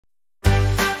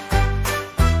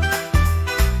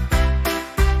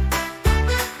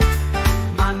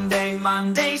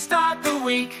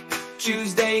week.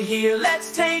 Tuesday here,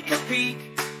 let's take a peek.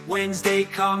 Wednesday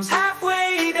comes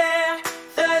halfway there.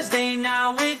 Thursday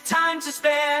now with time to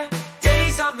spare.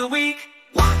 Days of the week,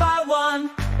 one by one.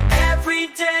 Every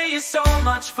day is so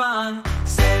much fun.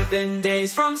 7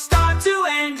 days from start to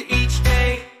end. Each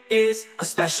day is a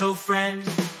special friend.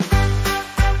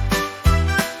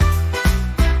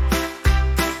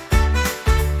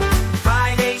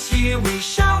 Fridays here we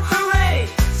shout hooray.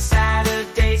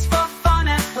 Saturdays for fun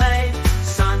and play.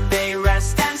 Sunday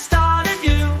rest and start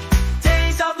anew.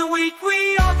 Days of the week we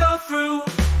all go through.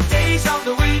 Days of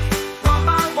the week, one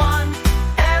by one.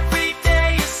 Every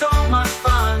day is so much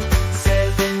fun.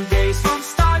 7 days from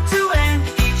start to end.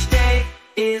 Each day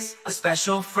is a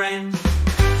special friend.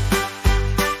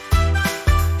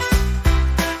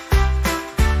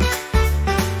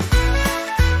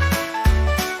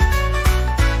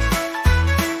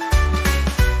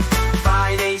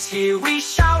 Here we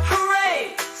shout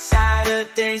hooray.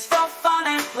 Saturdays for fun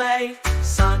and play.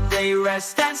 Sunday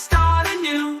rest and start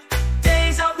anew.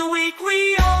 Days of the week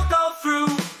we all go through.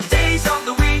 Days of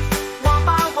the week, one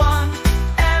by one.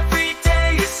 Every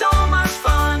day is so much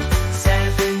fun.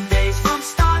 7 days from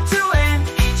start to end.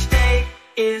 Each day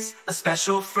is a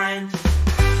special friend.